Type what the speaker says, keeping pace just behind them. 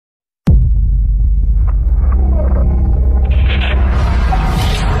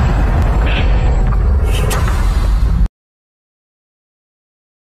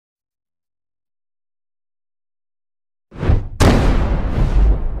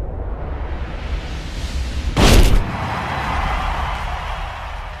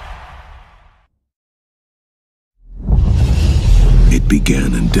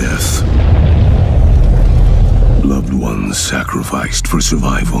began in death. Loved ones sacrificed for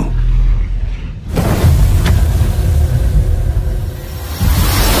survival.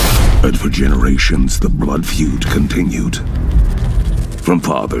 But for generations, the blood feud continued. From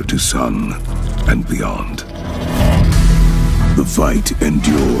father to son and beyond. The fight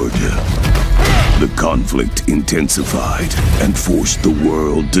endured. The conflict intensified and forced the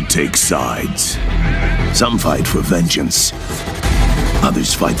world to take sides. Some fight for vengeance.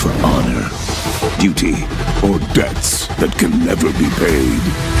 Others fight for honor, duty, or debts that can never be paid.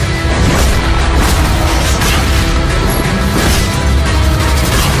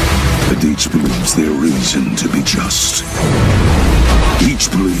 But each believes their reason to be just. Each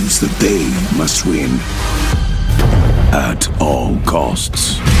believes that they must win at all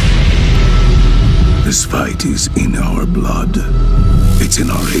costs. This fight is in our blood. It's in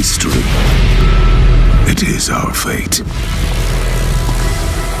our history. It is our fate.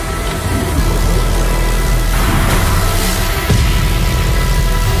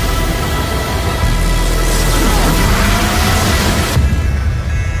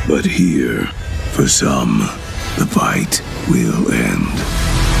 But here, for some, the fight will end.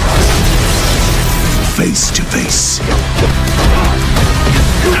 Face to face.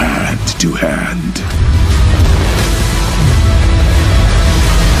 Hand to hand.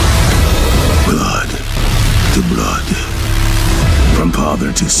 Blood to blood. From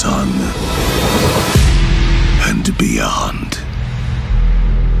father to son. And beyond.